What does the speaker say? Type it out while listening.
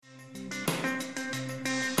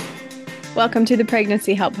Welcome to the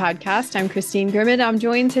Pregnancy Help Podcast. I'm Christine Grimmett. I'm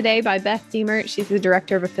joined today by Beth Deemert. She's the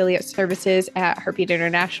Director of Affiliate Services at Heartbeat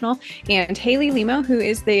International, and Haley Limo, who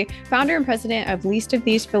is the founder and president of Least of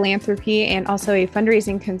These Philanthropy and also a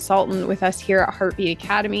fundraising consultant with us here at Heartbeat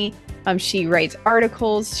Academy. She writes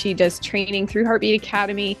articles. She does training through Heartbeat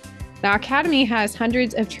Academy. Now, Academy has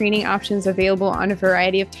hundreds of training options available on a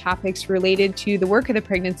variety of topics related to the work of the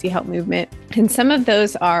pregnancy help movement. And some of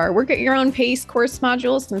those are work at your own pace course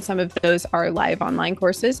modules, and some of those are live online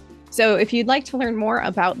courses. So if you'd like to learn more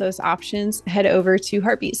about those options, head over to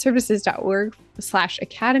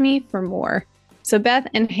heartbeatservices.org/academy for more. So Beth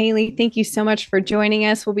and Haley, thank you so much for joining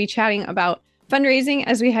us. We'll be chatting about fundraising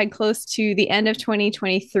as we head close to the end of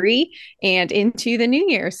 2023 and into the new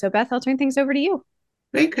year. So Beth, I'll turn things over to you.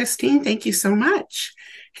 Great, Christine. Thank you so much.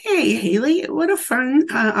 Hey, Haley, what a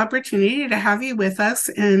fun opportunity to have you with us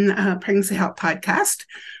in Pregnancy Help Podcast.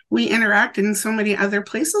 We interact in so many other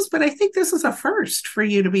places, but I think this is a first for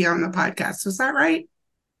you to be on the podcast. Is that right?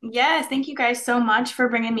 Yes, thank you guys so much for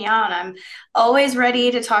bringing me on. I'm always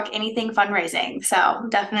ready to talk anything fundraising, so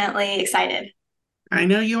definitely excited. I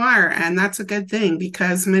know you are, and that's a good thing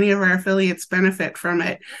because many of our affiliates benefit from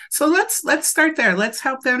it. So let's start there. Let's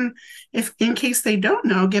help them, if in case they don't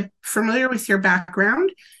know, get familiar with your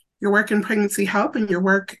background, your work in pregnancy help, and your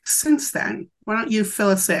work since then. Why don't you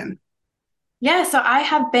fill us in? Yeah, so I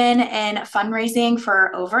have been in fundraising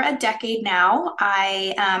for over a decade now.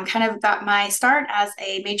 I kind of got my start as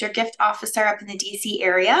a major gift officer up in the DC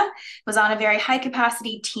area, was on a very high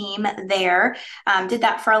capacity team there, did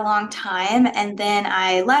that for a long time. And then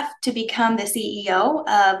I left to become the CEO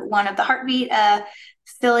of one of the Heartbeat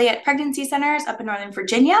affiliate pregnancy centers up in Northern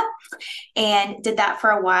Virginia, and did that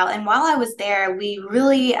for a while. And while I was there, we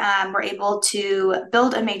really were able to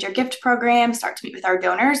build a major gift program, start to meet with our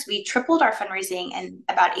donors. We tripled our fundraising in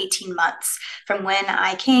about 18 months from when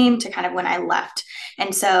I came to kind of when I left.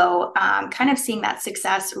 And so kind of seeing that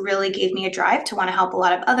success really gave me a drive to want to help a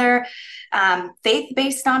lot of other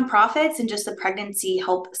faith-based nonprofits and just the pregnancy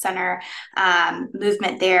help center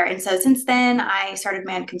movement there. And so since then, I started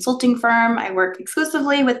my own consulting firm. I work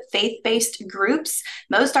exclusively with faith-based groups.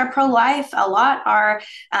 Most are pro-life. A lot are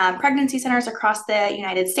pregnancy centers across the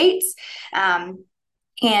United States.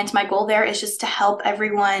 And my goal there is just to help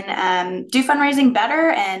everyone do fundraising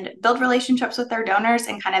better and build relationships with their donors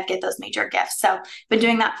and kind of get those major gifts. So I've been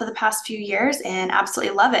doing that for the past few years and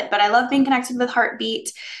absolutely love it. But I love being connected with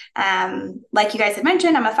Heartbeat. Like you guys had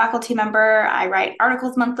mentioned, I'm a faculty member. I write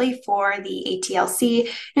articles monthly for the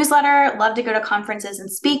ATLC newsletter, love to go to conferences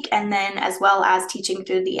and speak, and then as well as teaching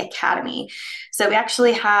through the academy. So we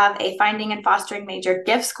actually have a Finding and Fostering Major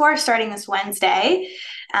Gifts course starting this Wednesday.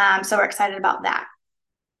 So we're excited about that.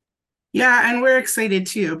 Yeah, and we're excited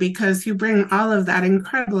too because you bring all of that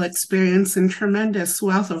incredible experience and tremendous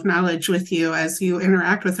wealth of knowledge with you as you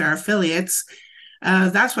interact with our affiliates.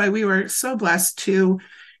 That's why we were so blessed to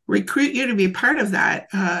recruit you to be part of that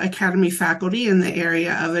Academy faculty in the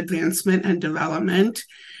area of advancement and development.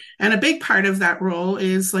 And a big part of that role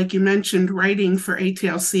is, like you mentioned, writing for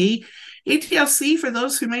ATLC. ATLC, for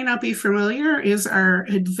those who may not be familiar, is our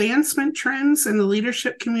advancement trends in the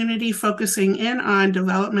leadership community, focusing in on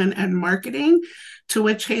development and marketing, to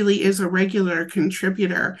which Haley is a regular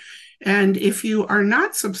contributor. And if you are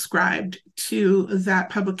not subscribed to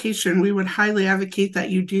that publication, we would highly advocate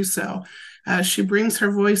that you do so. She brings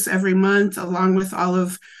her voice every month, along with all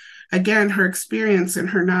of, again, her experience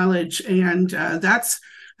and her knowledge. And that's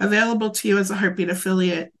available to you as a Heartbeat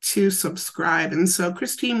affiliate to subscribe. And so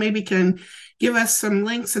Christine maybe can give us some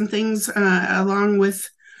links and things along with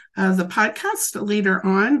the podcast later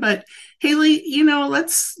on. But Haley,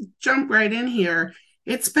 let's jump right in here.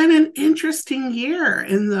 It's been an interesting year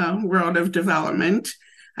in the world of development,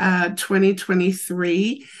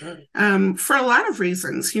 2023, for a lot of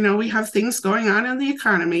reasons. We have things going on in the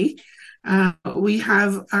economy. We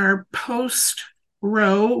have our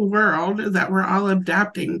post-Roe world that we're all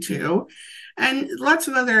adapting to, and lots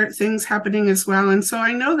of other things happening as well. And so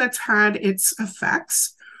I know that's had its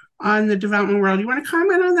effects on the development world. You want to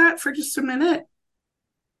comment on that for just a minute?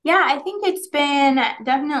 Yeah, I think it's been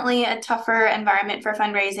definitely a tougher environment for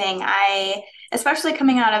fundraising. Especially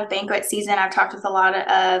coming out of banquet season, I've talked with a lot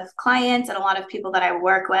of clients and a lot of people that I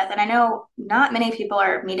work with, and I know not many people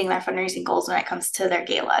are meeting their fundraising goals when it comes to their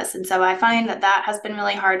galas. And so I find that has been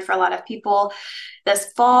really hard for a lot of people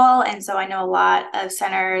this fall. And so I know a lot of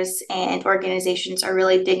centers and organizations are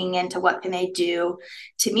really digging into what can they do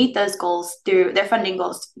to meet those goals through their funding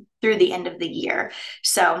goals through the end of the year.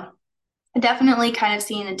 So definitely kind of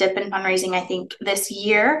seeing a dip in fundraising, I think, this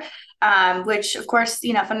year, which of course,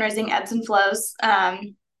 fundraising ebbs and flows.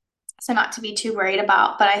 So not to be too worried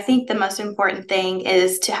about, but I think the most important thing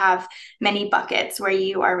is to have many buckets where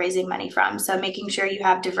you are raising money from. So making sure you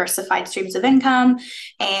have diversified streams of income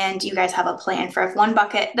and you guys have a plan for if one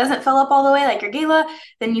bucket doesn't fill up all the way, like your gala,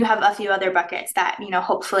 then you have a few other buckets that,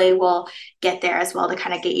 hopefully will get there as well to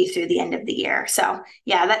kind of get you through the end of the year. So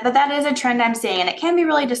yeah, that is a trend I'm seeing, and it can be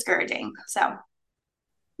really discouraging. So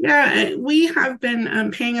Yeah, we have been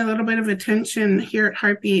paying a little bit of attention here at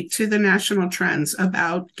Heartbeat to the national trends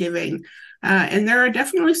about giving. And there are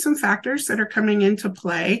definitely some factors that are coming into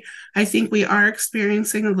play. I think we are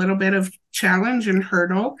experiencing a little bit of challenge and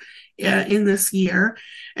hurdle in this year.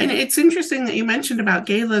 And it's interesting that you mentioned about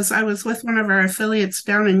galas. I was with one of our affiliates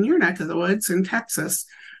down in your neck of the woods in Texas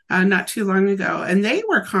not too long ago, and they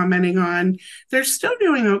were commenting on they're still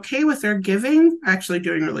doing okay with their giving, actually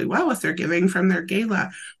doing really well with their giving from their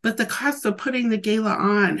gala, but the cost of putting the gala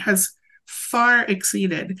on has far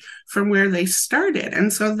exceeded from where they started.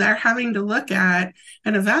 And so they're having to look at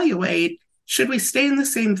and evaluate, should we stay in the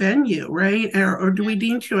same venue, right? Or do we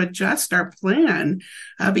need to adjust our plan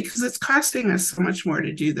because it's costing us so much more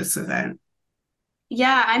to do this event?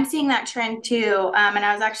 yeah, I'm seeing that trend too. And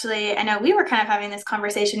I know we were kind of having this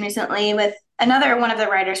conversation recently with another one of the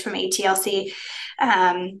writers from ATLC,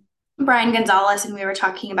 Brian Gonzalez, and we were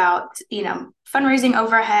talking about, fundraising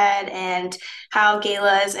overhead and how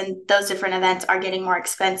galas and those different events are getting more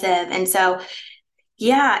expensive. And so,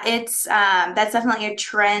 yeah, it's that's definitely a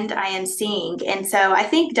trend I am seeing. And so I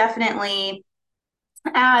think definitely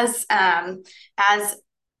as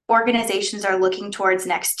organizations are looking towards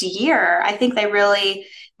next year, I think they really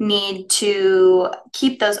need to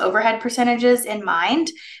keep those overhead percentages in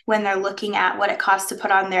mind when they're looking at what it costs to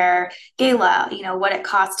put on their gala, what it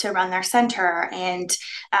costs to run their center, and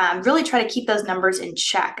really try to keep those numbers in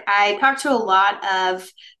check. I talk to a lot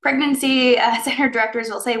of pregnancy center directors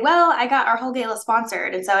will say, well, I got our whole gala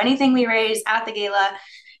sponsored. And so anything we raise at the gala,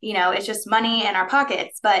 it's just money in our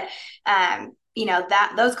pockets. But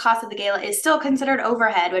that those costs of the gala is still considered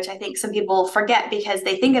overhead, which I think some people forget because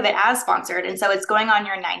they think of it as sponsored. And so it's going on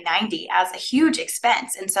your 990 as a huge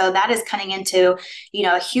expense. And so that is cutting into,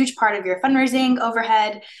 a huge part of your fundraising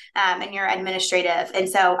overhead and your administrative. And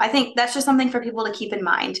so I think that's just something for people to keep in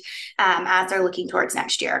mind as they're looking towards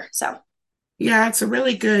next year. So. Yeah, it's a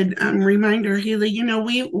really good reminder, Haley.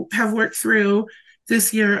 We have worked through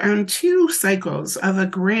this year on 2 cycles of a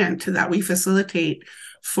grant that we facilitate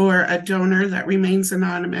for a donor that remains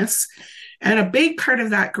anonymous. And a big part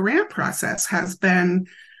of that grant process has been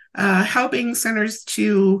helping centers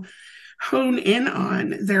to hone in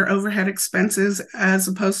on their overhead expenses as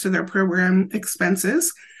opposed to their program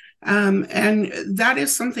expenses. And that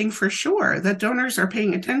is something for sure that donors are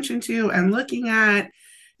paying attention to and looking at.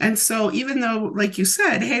 And so even though, like you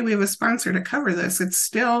said, hey, we have a sponsor to cover this, it's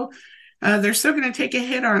still they're still going to take a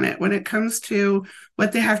hit on it when it comes to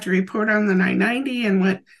what they have to report on the 990 and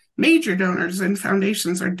what major donors and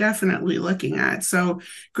foundations are definitely looking at. So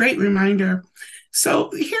great reminder.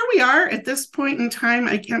 So here we are at this point in time.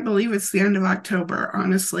 I can't believe it's the end of October,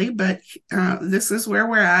 honestly, but this is where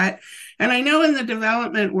we're at. And I know in the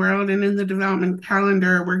development world and in the development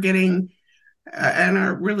calendar, we're getting and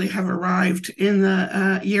are really have arrived in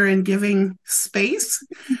the year-end giving space.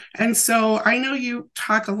 And so I know you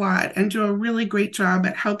talk a lot and do a really great job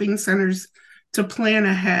at helping centers to plan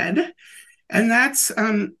ahead. And that's,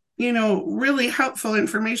 really helpful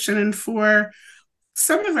information. And for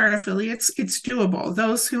some of our affiliates, it's doable.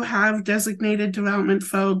 Those who have designated development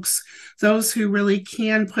folks, those who really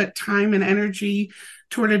can put time and energy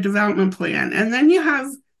toward a development plan. And then you have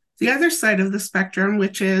the other side of the spectrum,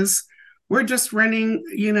 which is we're just running,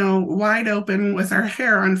 wide open with our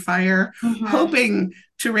hair on fire, hoping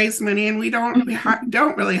to raise money, and we don't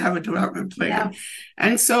really have a development plan. Yeah.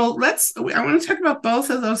 And so I want to talk about both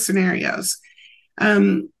of those scenarios,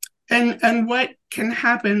 and what can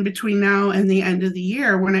happen between now and the end of the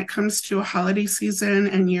year when it comes to a holiday season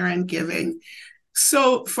and year-end giving.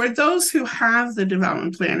 So for those who have the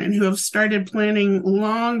development plan and who have started planning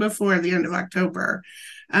long before the end of October,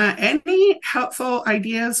 any helpful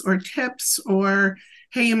ideas or tips or,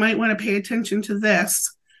 hey, you might want to pay attention to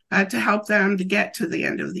this to help them to get to the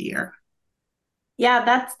end of the year?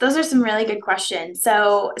 Yeah, those are some really good questions.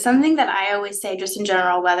 So something that I always say just in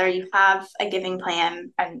general, whether you have a giving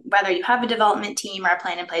plan and whether you have a development team or a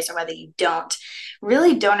plan in place or whether you don't,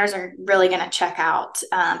 really donors are really going to check out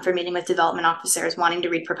for meeting with development officers wanting to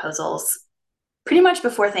read proposals pretty much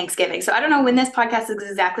before Thanksgiving. So I don't know when this podcast is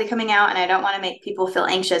exactly coming out and I don't want to make people feel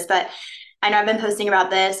anxious, but I know I've been posting about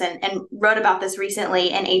this and wrote about this recently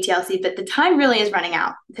in ATLC, but the time really is running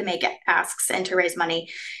out to make asks and to raise money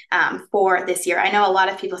for this year. I know a lot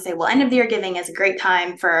of people say, well, end of the year giving is a great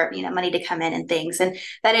time for, money to come in and things. And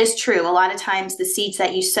that is true. A lot of times the seeds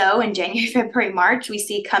that you sow in January, February, March, we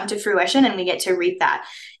see come to fruition and we get to reap that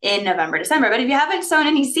in November, December. But if you haven't sown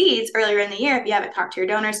any seeds earlier in the year, if you haven't talked to your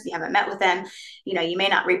donors, if you haven't met with them, you may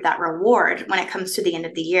not reap that reward when it comes to the end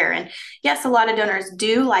of the year. And yes, a lot of donors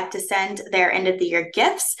do like to send their end of the year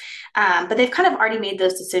gifts, but they've kind of already made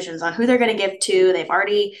those decisions on who they're going to give to. They've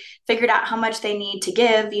already figured out how much they need to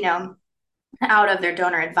give, out of their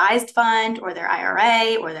donor advised fund or their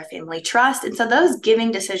IRA or their family trust. And so those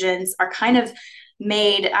giving decisions are kind of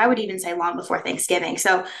made, I would even say, long before Thanksgiving.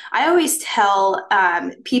 So I always tell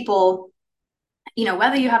people,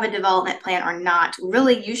 whether you have a development plan or not,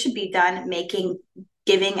 really, you should be done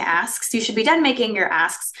giving asks. You should be done making your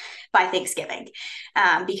asks by Thanksgiving,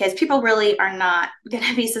 because people really are not going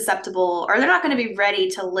to be susceptible, or they're not going to be ready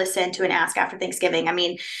to listen to an ask after Thanksgiving. I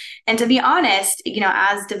mean, and to be honest,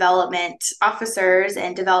 as development officers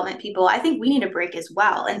and development people, I think we need a break as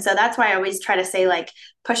well. And so that's why I always try to say,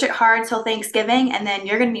 push it hard till Thanksgiving, and then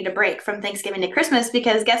you're going to need a break from Thanksgiving to Christmas,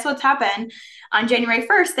 because guess what's happened on January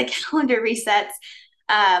 1st? The calendar resets.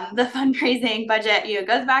 The fundraising budget,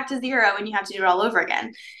 goes back to zero, and you have to do it all over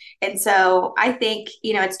again. And so I think,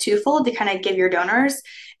 it's twofold to kind of give your donors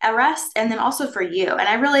a rest, and then also for you. And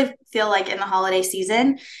I really feel like in the holiday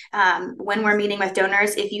season, when we're meeting with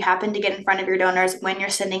donors, if you happen to get in front of your donors when you're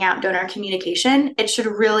sending out donor communication, it should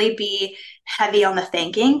really be heavy on the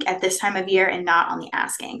thanking at this time of year and not on the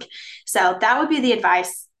asking. So that would be the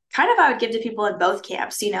advice kind of I would give to people in both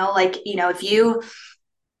camps. If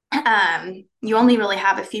you only really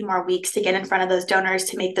have a few more weeks to get in front of those donors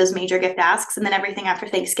to make those major gift asks, and then everything after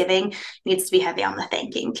Thanksgiving needs to be heavy on the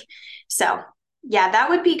thanking. So yeah, that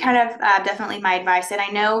would be kind of definitely my advice. And I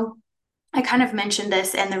know I kind of mentioned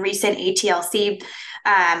this in the recent ATLC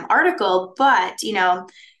article, but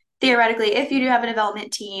theoretically, if you do have a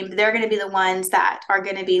development team, they're going to be the ones that are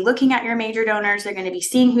going to be looking at your major donors. They're going to be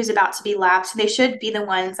seeing who's about to be lapsed. They should be the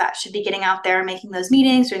ones that should be getting out there, making those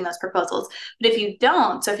meetings, doing those proposals. But if you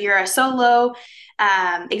don't, so if you're a solo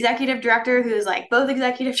executive director who's both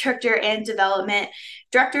executive director and development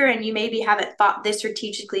director, and you maybe haven't thought this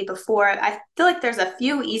strategically before, I feel like there's a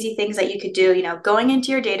few easy things that you could do, going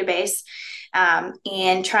into your database,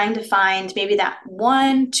 and trying to find maybe that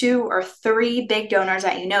 1, 2, or 3 big donors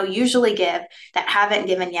that usually give that haven't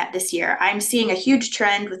given yet this year. I'm seeing a huge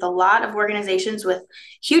trend with a lot of organizations with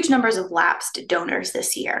huge numbers of lapsed donors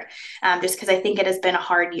this year, just because I think it has been a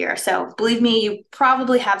hard year. So believe me, you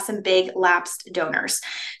probably have some big lapsed donors.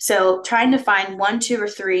 So trying to find 1, 2, or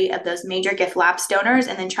 3 of those major gift lapsed donors,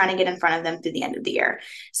 and then trying to get in front of them through the end of the year.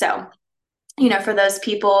 So for those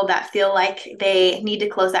people that feel like they need to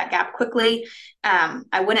close that gap quickly,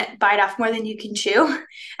 I wouldn't bite off more than you can chew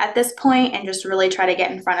at this point, and just really try to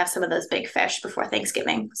get in front of some of those big fish before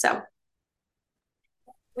Thanksgiving. So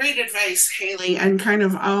great advice, Haley, and kind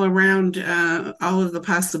of all around all of the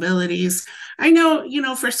possibilities. I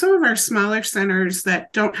know, for some of our smaller centers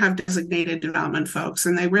that don't have designated development folks,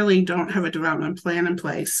 and they really don't have a development plan in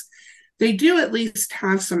place, they do at least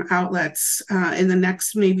have some outlets in the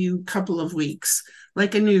next maybe couple of weeks,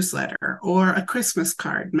 like a newsletter or a Christmas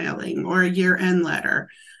card mailing or a year-end letter,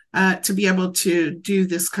 to be able to do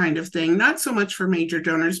this kind of thing. Not so much for major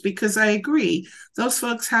donors, because I agree, those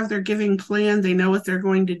folks have their giving plan. They know what they're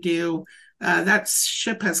going to do. That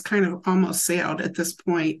ship has kind of almost sailed at this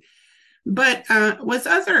point. But with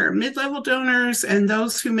other mid-level donors and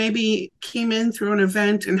those who maybe came in through an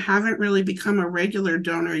event and haven't really become a regular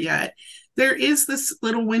donor yet, there is this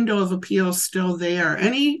little window of appeal still there.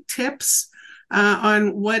 Any tips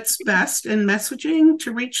on what's best in messaging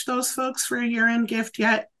to reach those folks for a year-end gift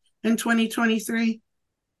yet in 2023?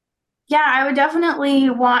 Yeah, I would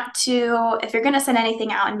definitely want to, if you're going to send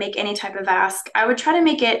anything out and make any type of ask, I would try to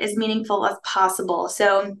make it as meaningful as possible.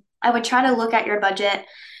 So I would try to look at your budget,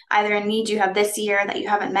 either a need you have this year that you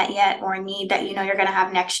haven't met yet, or a need that you're going to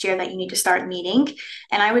have next year that you need to start meeting.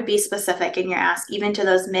 And I would be specific in your ask, even to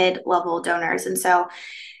those mid-level donors. And so,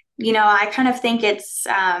 I kind of think it's,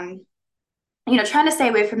 trying to stay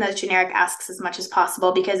away from those generic asks as much as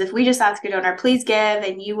possible, because if we just ask a donor, please give,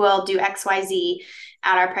 and you will do XYZ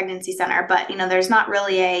at our pregnancy center, but, there's not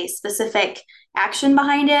really a specific action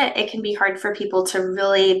behind it, it can be hard for people to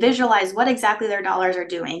really visualize what exactly their dollars are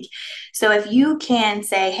doing. So if you can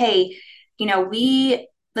say, hey, we,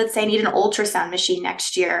 let's say, need an ultrasound machine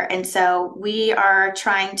next year, and so we are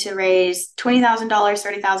trying to raise $20,000,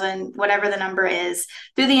 $30,000, whatever the number is,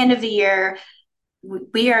 through the end of the year.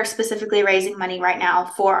 we are specifically raising money right now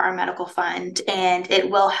for our medical fund, and it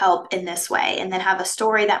will help in this way. And then have a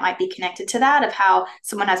story that might be connected to that of how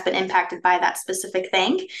someone has been impacted by that specific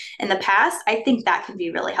thing in the past. I think that can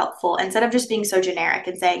be really helpful instead of just being so generic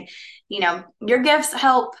and saying, your gifts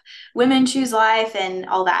help women choose life and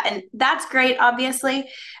all that. And that's great, obviously.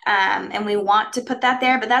 And we want to put that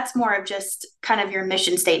there, but that's more of just kind of your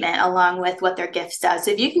mission statement along with what their gifts does.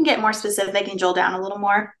 So if you can get more specific and drill down a little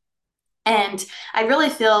more. And I really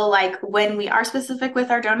feel like when we are specific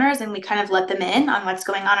with our donors and we kind of let them in on what's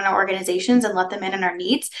going on in our organizations and let them in on our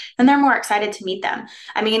needs, then they're more excited to meet them.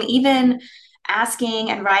 I mean, even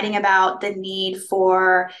asking and writing about the need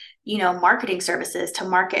for, marketing services to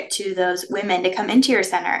market to those women to come into your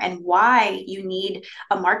center and why you need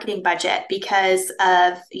a marketing budget because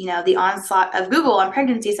of, the onslaught of Google on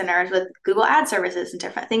pregnancy centers with Google ad services and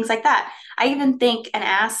different things like that. I even think an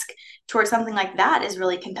ask towards something like that is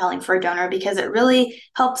really compelling for a donor because it really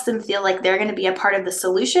helps them feel like they're going to be a part of the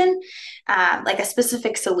solution, like a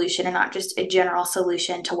specific solution and not just a general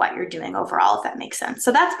solution to what you're doing overall, if that makes sense.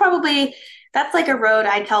 So that's like a road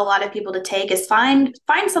I tell a lot of people to take is find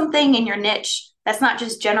something in your niche that's not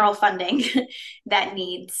just general funding that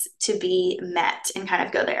needs to be met and kind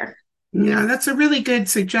of go there. Yeah, that's a really good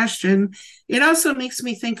suggestion. It also makes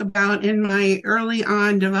me think about in my early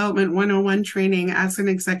on development 101 training as an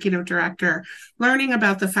executive director, learning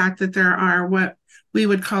about the fact that there are what we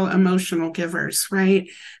would call emotional givers, right?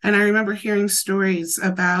 And I remember hearing stories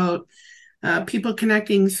about people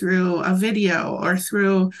connecting through a video or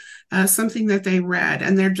through something that they read,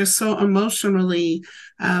 and they're just so emotionally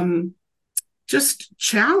just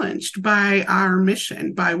challenged by our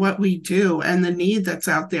mission, by what we do and the need that's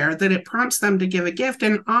out there, that it prompts them to give a gift.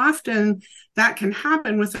 And often that can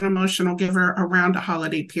happen with an emotional giver around a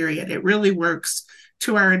holiday period. It really works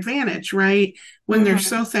to our advantage, right? When they're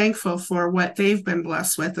so thankful for what they've been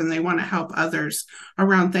blessed with and they want to help others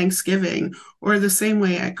around Thanksgiving or the same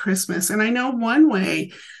way at Christmas. And I know one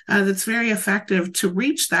way that's very effective to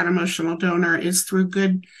reach that emotional donor is through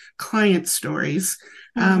good client stories.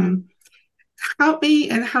 Help me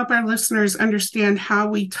and help our listeners understand how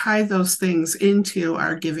we tie those things into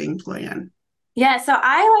our giving plan. Yeah, so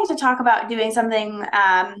I like to talk about doing something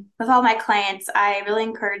with all my clients. I really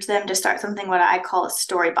encourage them to start something what I call a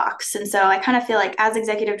story box. And so I kind of feel like as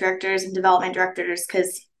executive directors and development directors,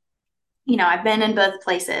 because, I've been in both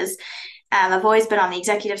places. I've always been on the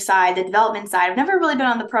executive side, the development side. I've never really been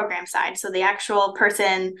on the program side. So the actual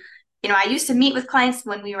person, I used to meet with clients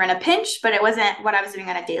when we were in a pinch, but it wasn't what I was doing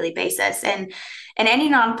on a daily basis. And in any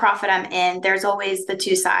nonprofit I'm in, there's always the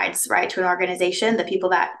two sides, right, to an organization, the people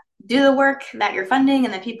that do the work that you're funding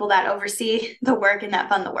and the people that oversee the work and that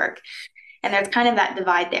fund the work. And there's kind of that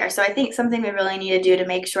divide there. So I think something we really need to do to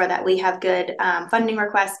make sure that we have good funding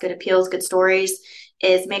requests, good appeals, good stories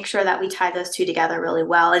is make sure that we tie those two together really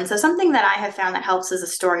well. And so something that I have found that helps is a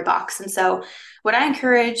story box. And so what I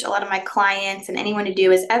encourage a lot of my clients and anyone to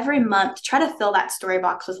do is every month try to fill that story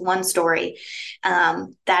box with one story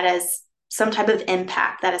that is some type of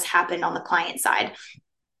impact that has happened on the client side,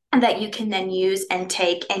 and that you can then use and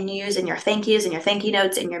take and use in your thank yous and your thank you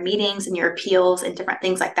notes and your meetings and your appeals and different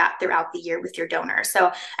things like that throughout the year with your donors.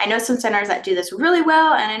 So I know some centers that do this really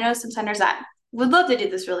well, and I know some centers that would love to do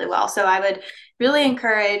this really well. So I would really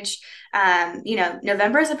encourage,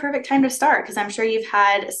 November is a perfect time to start because I'm sure you've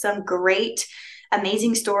had some great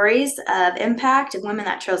amazing stories of impact of women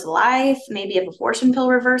that chose life, maybe of abortion pill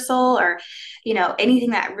reversal, or,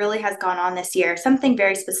 anything that really has gone on this year, something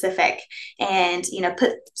very specific. And,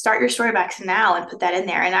 start your story box now and put that in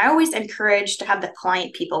there. And I always encourage to have the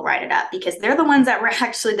client people write it up because they're the ones that were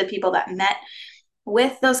actually the people that met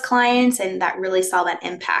with those clients and that really saw that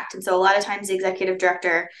impact. And so a lot of times the executive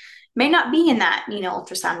director may not be in that,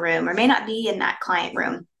 ultrasound room or may not be in that client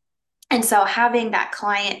room. And so having that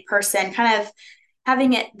client person kind of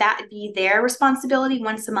having it that be their responsibility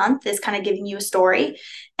once a month is kind of giving you a story,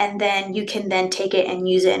 and then you can then take it and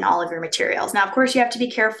use it in all of your materials. Now, of course, you have to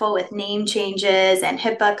be careful with name changes and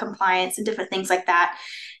HIPAA compliance and different things like that.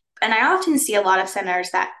 And I often see a lot of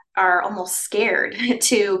centers that are almost scared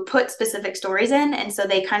to put specific stories in, and so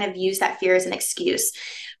they kind of use that fear as an excuse.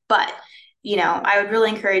 But I would really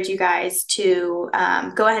encourage you guys to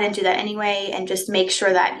go ahead and do that anyway, and just make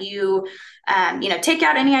sure that you take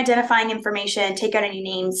out any identifying information, take out any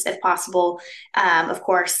names if possible, of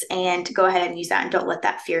course, and go ahead and use that, and don't let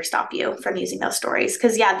that fear stop you from using those stories.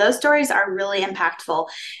 Because those stories are really impactful,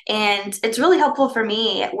 and it's really helpful for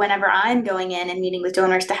me whenever I'm going in and meeting with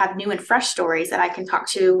donors to have new and fresh stories that I can talk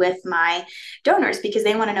to with my donors because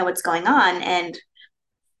they want to know what's going on. And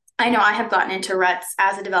I know I have gotten into ruts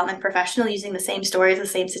as a development professional using the same stories, the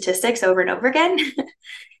same statistics over and over again.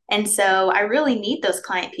 And so I really need those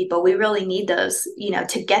client people. We really need those,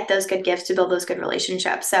 to get those good gifts, to build those good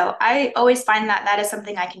relationships. So I always find that that is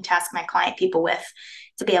something I can task my client people with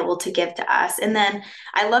to be able to give to us. And then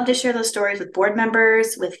I love to share those stories with board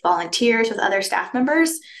members, with volunteers, with other staff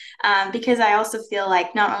members, because I also feel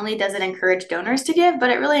like not only does it encourage donors to give, but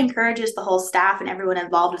it really encourages the whole staff and everyone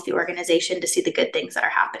involved with the organization to see the good things that are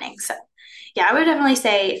happening. So yeah, I would definitely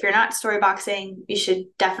say if you're not storyboxing, you should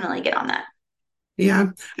definitely get on that. Yeah,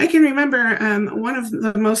 I can remember one of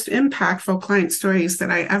the most impactful client stories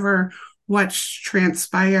that I ever watched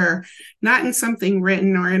transpire, not in something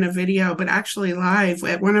written or in a video, but actually live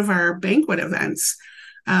at one of our banquet events.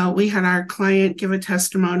 We had our client give a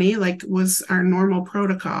testimony, like was our normal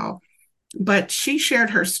protocol, but she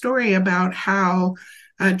shared her story about how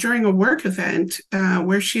during a work event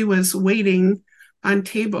where she was waiting on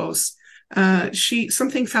tables, she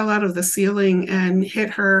something fell out of the ceiling and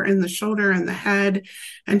hit her in the shoulder and the head,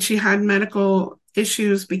 and she had medical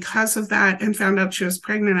issues because of that and found out she was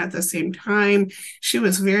pregnant at the same time. She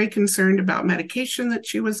was very concerned about medication that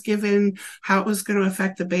she was given, how it was going to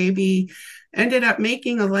affect the baby. Ended up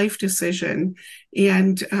making a life decision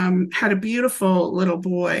and had a beautiful little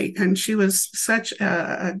boy. And she was such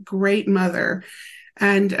a great mother.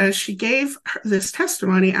 And she gave this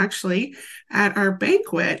testimony actually at our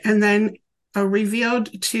banquet, and then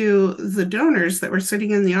revealed to the donors that were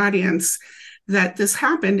sitting in the audience that this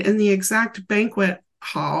happened in the exact banquet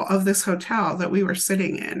hall of this hotel that we were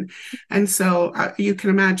sitting in. And so you can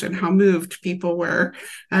imagine how moved people were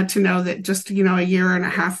to know that just, a year and a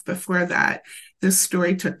half before that, this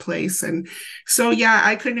story took place. And so, yeah,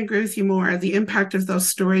 I couldn't agree with you more. The impact of those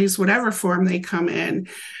stories, whatever form they come in.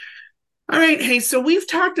 All right. Hey, so we've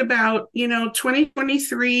talked about,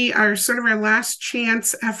 2023, our sort of our last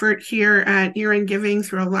chance effort here at Year End Giving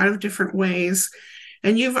through a lot of different ways.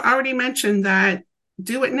 And you've already mentioned that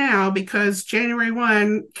do it now because January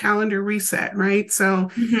 1 calendar reset, right? So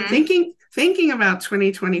thinking about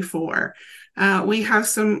 2024, we have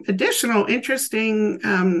some additional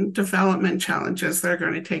interesting development challenges that are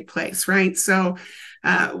going to take place, right? So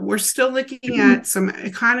we're still looking at some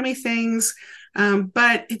economy things.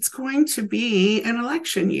 But it's going to be an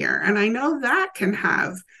election year. And I know that can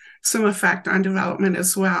have some effect on development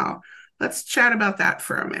as well. Let's chat about that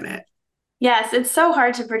for a minute. Yes, it's so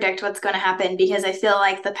hard to predict what's going to happen because I feel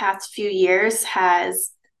like the past few years has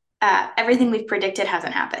everything we've predicted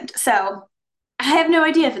hasn't happened. So I have no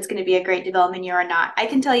idea if it's going to be a great development year or not. I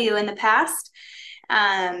can tell you in the past,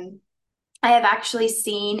 I have actually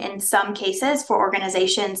seen in some cases for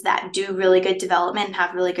organizations that do really good development and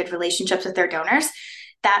have really good relationships with their donors,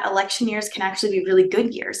 that election years can actually be really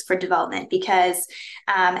good years for development because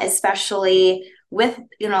especially with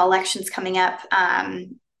elections coming up,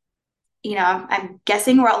 I'm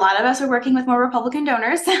guessing where a lot of us are working with more Republican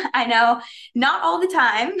donors. I know not all the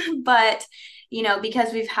time, but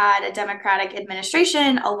because we've had a Democratic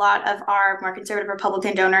administration, a lot of our more conservative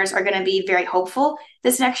Republican donors are going to be very hopeful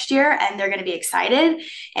this next year and they're going to be excited.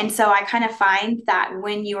 And so I kind of find that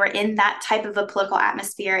when you are in that type of a political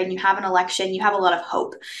atmosphere and you have an election, you have a lot of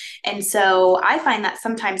hope. And so I find that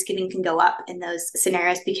sometimes giving can go up in those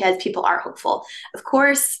scenarios because people are hopeful. Of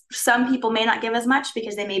course, some people may not give as much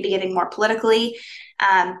because they may be giving more politically.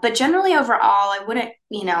 But generally overall, I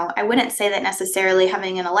wouldn't say that necessarily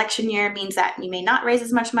having an election year means that you may not raise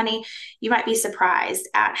as much money. You might be surprised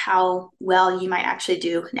at how well you might actually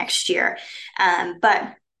do next year. But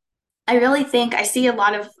I really think I see a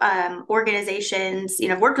lot of organizations,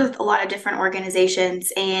 I've worked with a lot of different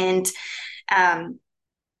organizations and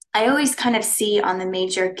I always kind of see on the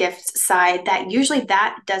major gifts side that usually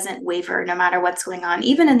that doesn't waver no matter what's going on,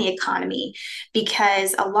 even in the economy,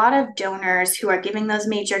 because a lot of donors who are giving those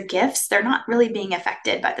major gifts, they're not really being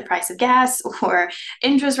affected by the price of gas or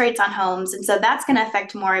interest rates on homes. And so that's going to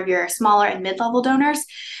affect more of your smaller and mid-level donors.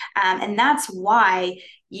 And that's why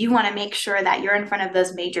you want to make sure that you're in front of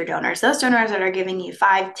those major donors, those donors that are giving you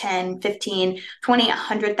 5, 10, 15, 20,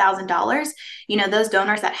 $100,000, those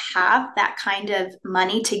donors that have that kind of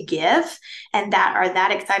money to give and that are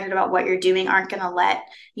that excited about what you're doing aren't going to let,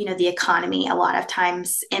 the economy a lot of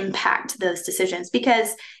times impact those decisions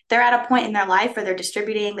because they're at a point in their life where they're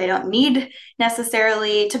distributing. They don't need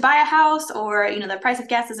necessarily to buy a house or, the price of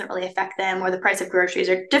gas doesn't really affect them or the price of groceries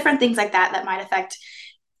or different things like that that might affect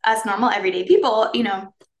us normal everyday people,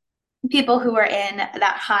 people who are in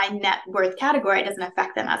that high net worth category, it doesn't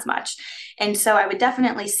affect them as much. And so I would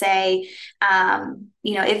definitely say,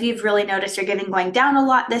 if you've really noticed your giving going down a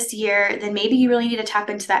lot this year, then maybe you really need to tap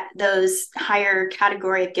into those higher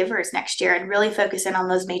category of givers next year and really focus in on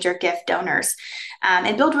those major gift donors,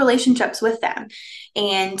 and build relationships with them.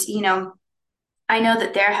 And, I know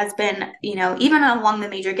that there has been, even along the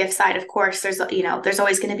major gift side, of course, there's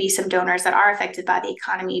always going to be some donors that are affected by the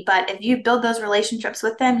economy. But if you build those relationships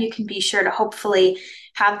with them, you can be sure to hopefully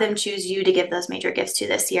have them choose you to give those major gifts to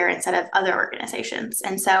this year instead of other organizations.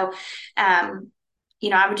 And so,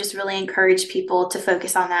 I would just really encourage people to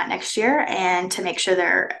focus on that next year and to make sure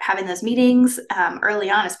they're having those meetings early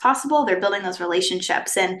on as possible. They're building those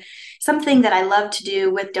relationships. And something that I love to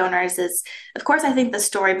do with donors is, of course, I think the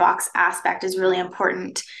story box aspect is really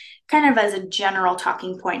important, kind of as a general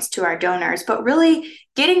talking points to our donors, but really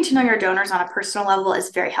getting to know your donors on a personal level is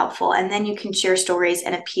very helpful. And then you can share stories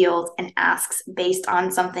and appeals and asks based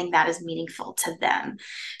on something that is meaningful to them.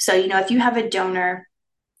 So, if you have a donor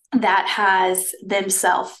that has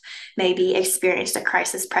themselves maybe experienced a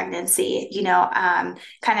crisis pregnancy,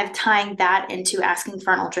 kind of tying that into asking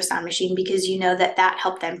for an ultrasound machine because that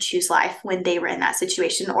helped them choose life when they were in that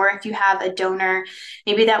situation. Or if you have a donor,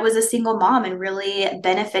 maybe that was a single mom and really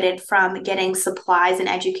benefited from getting supplies and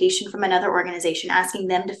education from another organization, asking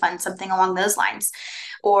them to fund something along those lines.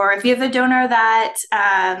 Or if you have a donor that,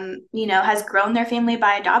 has grown their family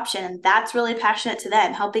by adoption, that's really passionate to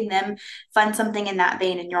them, helping them fund something in that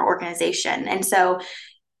vein in your organization. And so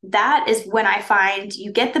that is when I find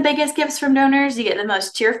you get the biggest gifts from donors, you get the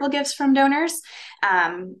most cheerful gifts from donors,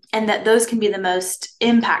 and that those can be the most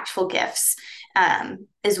impactful gifts.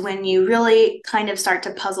 Is when you really kind of start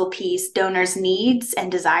to puzzle piece donors' needs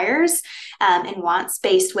and desires and wants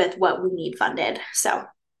based with what we need funded. So.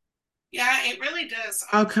 Yeah, it really does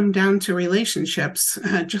all come down to relationships,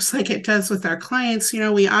 just like it does with our clients.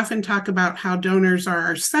 We often talk about how donors are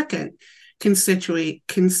our second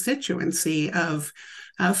constituency of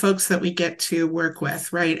folks that we get to work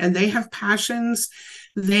with, right? And they have passions,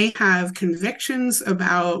 they have convictions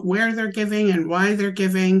about where they're giving and why they're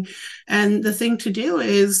giving. And the thing to do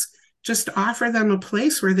is just offer them a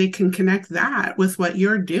place where they can connect that with what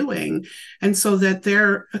you're doing. And so that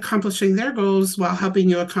they're accomplishing their goals while helping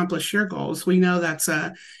you accomplish your goals. We know that's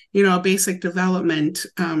a basic development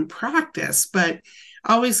practice, but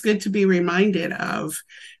always good to be reminded of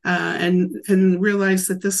and realize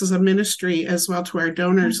that this is a ministry as well to our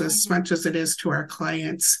donors as much as it is to our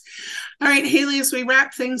clients. All right, Haley, as we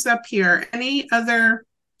wrap things up here, any other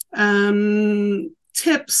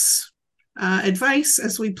tips, advice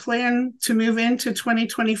as we plan to move into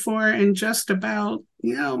 2024 in just about,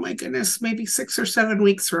 my goodness, maybe 6 or 7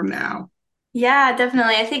 weeks from now? Yeah,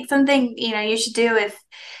 definitely. I think something, you should do if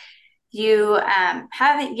you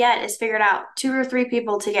haven't yet is figured out 2 or 3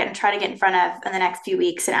 people to try to get in front of in the next few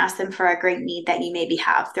weeks and ask them for a great need that you maybe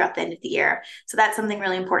have throughout the end of the year. So that's something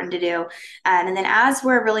really important to do. And then as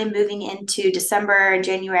we're really moving into December and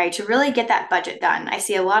January to really get that budget done, I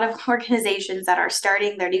see a lot of organizations that are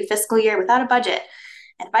starting their new fiscal year without a budget.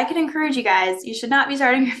 And if I could encourage you guys, you should not be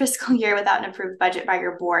starting your fiscal year without an approved budget by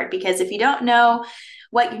your board, because if you don't know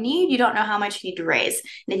what you need, you don't know how much you need to raise.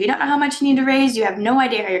 And if you don't know how much you need to raise, you have no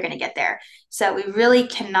idea how you're going to get there. So we really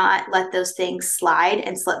cannot let those things slide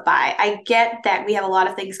and slip by. I get that we have a lot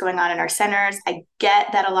of things going on in our centers. I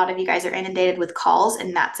get that a lot of you guys are inundated with calls,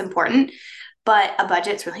 and that's important. But a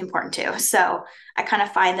budget's really important too. So I kind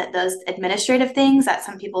of find that those administrative things that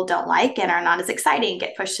some people don't like and are not as exciting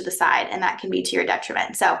get pushed to the side, and that can be to your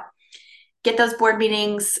detriment. So get those board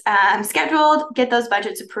meetings scheduled, get those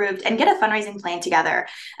budgets approved, and get a fundraising plan together.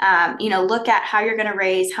 Look at how you're going to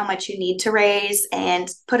raise, how much you need to raise, and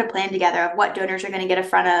put a plan together of what donors are going to get in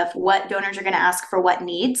front of, what donors are going to ask for what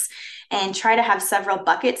needs, and try to have several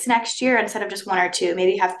buckets next year instead of just 1 or 2.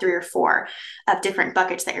 Maybe have 3 or 4 of different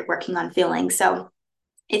buckets that you're working on filling. So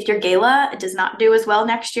if your gala does not do as well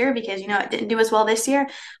next year because it didn't do as well this year,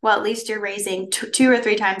 well, at least you're raising 2 or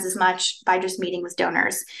 3 times as much by just meeting with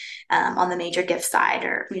donors on the major gift side,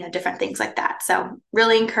 or different things like that. So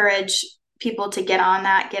really encourage people to get on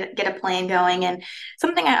that, get a plan going. And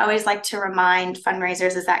something I always like to remind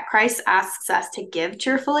fundraisers is that Christ asks us to give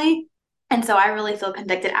cheerfully. And so I really feel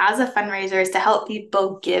convicted as a fundraiser is to help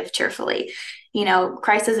people give cheerfully.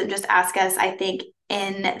 Christ doesn't just ask us, I think,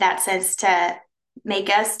 in that sense to make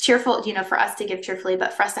us cheerful, for us to give cheerfully,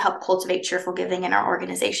 but for us to help cultivate cheerful giving in our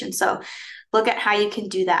organization. So look at how you can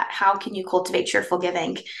do that. How can you cultivate cheerful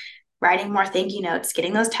giving? Writing more thank you notes,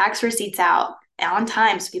 getting those tax receipts out on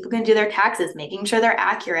time so people can do their taxes, making sure they're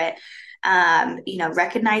accurate,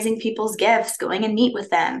 recognizing people's gifts, going and meet with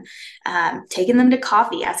them, taking them to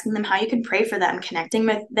coffee, asking them how you can pray for them, connecting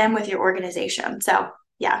with them with your organization. So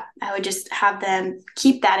yeah, I would just have them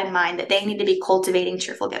keep that in mind, that they need to be cultivating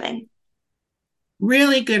cheerful giving.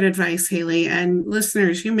 Really good advice, Haley. And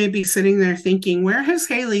listeners, you may be sitting there thinking, where has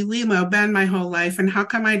Haley Limo been my whole life? And how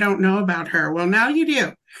come I don't know about her? Well, now you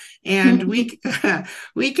do. And we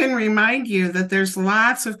can remind you that there's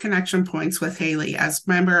lots of connection points with Haley as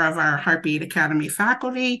member of our Heartbeat Academy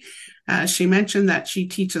faculty. She mentioned that she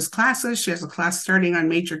teaches classes. She has a class starting on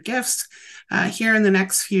major gifts here in the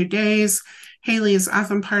next few days. Haley is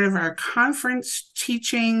often part of our conference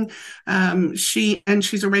teaching. She's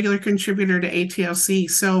a regular contributor to ATLC.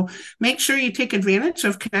 So make sure you take advantage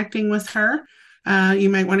of connecting with her.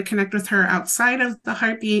 You might want to connect with her outside of the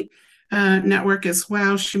Heartbeat network as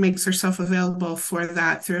well. She makes herself available for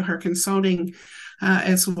that through her consulting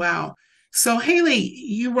as well. So Haley,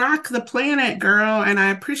 you rock the planet, girl, and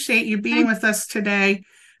I appreciate you being with us today.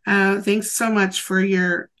 Thanks so much for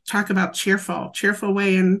your talk about cheerful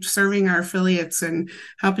way in serving our affiliates and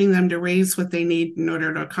helping them to raise what they need in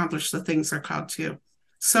order to accomplish the things they're called to.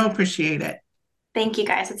 So appreciate it. Thank you,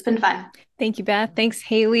 guys. It's been fun. Thank you, Beth. Thanks,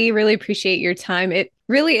 Haley. Really appreciate your time. It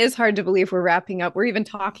really is hard to believe we're wrapping up. We're even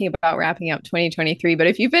talking about wrapping up 2023. But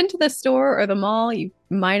if you've been to the store or the mall, you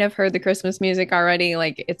might have heard the Christmas music already.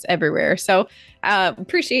 Like, it's everywhere. So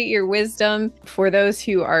appreciate your wisdom. For those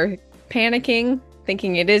who are panicking,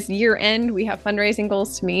 thinking it is year end, we have fundraising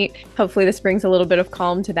goals to meet. Hopefully this brings a little bit of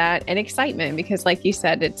calm to that and excitement, because like you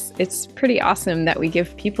said, it's pretty awesome that we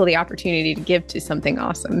give people the opportunity to give to something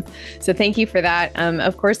awesome. So thank you for that.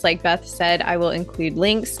 Of course, like Beth said, I will include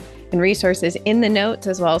links and resources in the notes,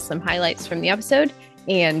 as well as some highlights from the episode.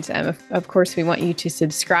 And of course, we want you to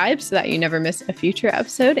subscribe so that you never miss a future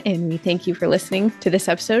episode. And we thank you for listening to this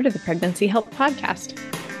episode of the Pregnancy Help Podcast.